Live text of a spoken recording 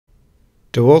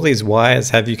Do all these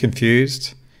wires have you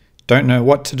confused? Don't know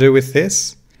what to do with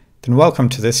this? Then welcome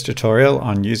to this tutorial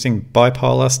on using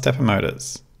bipolar stepper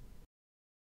motors.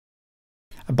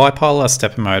 A bipolar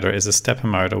stepper motor is a stepper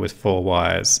motor with 4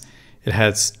 wires. It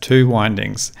has 2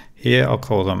 windings. Here I'll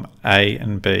call them A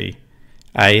and B.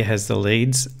 A has the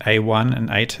leads A1 and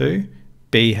A2.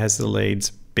 B has the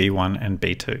leads B1 and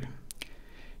B2.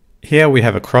 Here we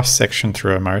have a cross section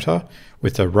through a motor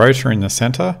with a rotor in the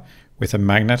center with a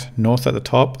magnet north at the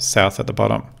top, south at the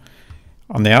bottom.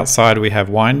 On the outside we have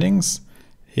windings.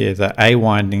 Here the A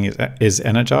winding is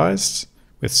energized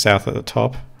with south at the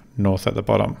top, north at the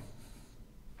bottom.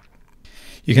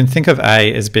 You can think of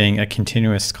A as being a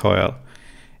continuous coil.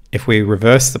 If we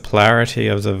reverse the polarity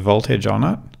of the voltage on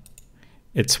it,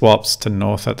 it swaps to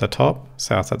north at the top,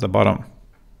 south at the bottom.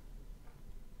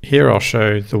 Here I'll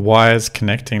show the wires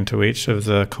connecting to each of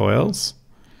the coils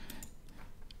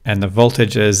and the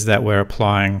voltages that we're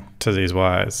applying to these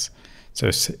wires. So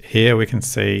here we can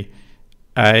see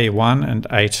A1 and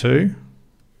A2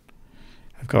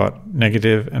 have got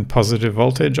negative and positive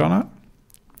voltage on it,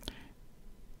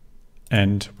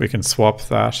 and we can swap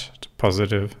that to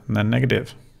positive and then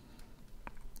negative.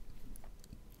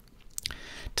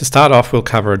 To start off, we'll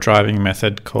cover a driving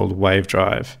method called wave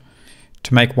drive.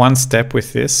 To make one step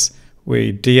with this,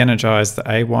 we de-energize the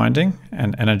A winding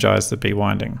and energize the B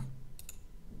winding.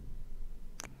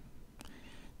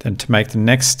 Then to make the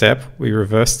next step, we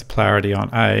reverse the polarity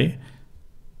on A,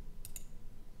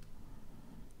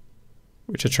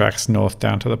 which attracts north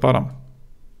down to the bottom.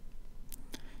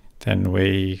 Then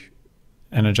we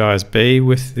energize B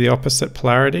with the opposite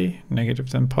polarity,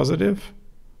 negative then positive.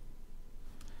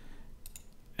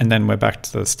 And then we're back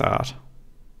to the start.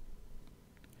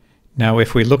 Now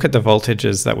if we look at the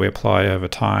voltages that we apply over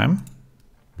time,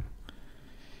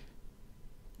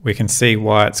 we can see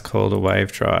why it's called a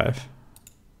wave drive.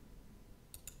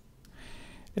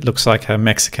 It looks like a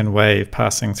Mexican wave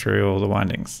passing through all the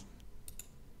windings.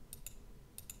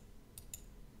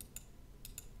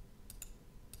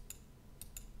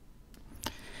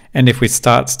 And if we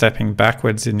start stepping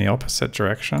backwards in the opposite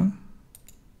direction,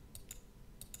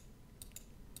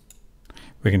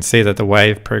 we can see that the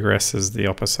wave progresses the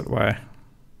opposite way.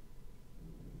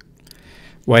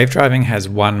 Wave driving has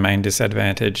one main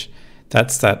disadvantage.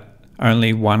 That's that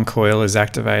only one coil is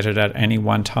activated at any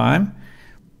one time,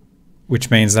 which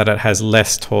means that it has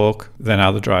less torque than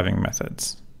other driving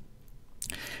methods.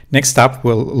 Next up,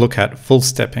 we'll look at full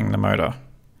stepping the motor.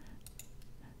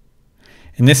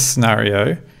 In this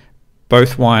scenario,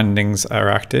 both windings are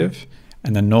active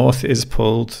and the north is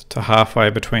pulled to halfway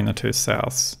between the 2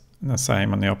 souths, and the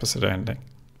same on the opposite ending.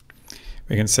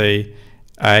 We can see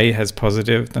A has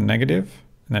positive then negative,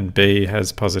 and then B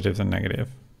has positive then negative.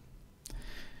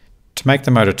 To make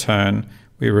the motor turn,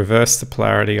 we reverse the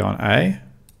polarity on A,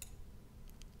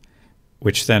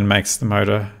 which then makes the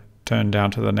motor turn down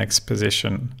to the next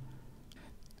position.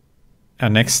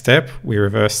 Our next step, we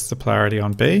reverse the polarity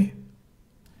on B,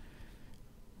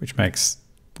 which makes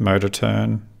the motor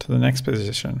turn to the next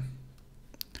position.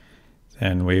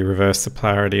 Then we reverse the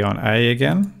polarity on A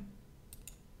again.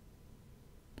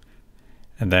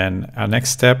 And then our next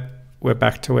step, we're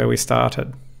back to where we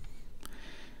started.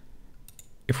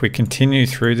 If we continue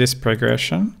through this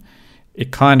progression,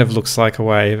 it kind of looks like a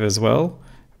wave as well,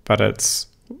 but it's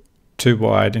 2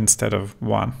 wide instead of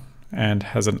 1 and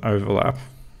has an overlap.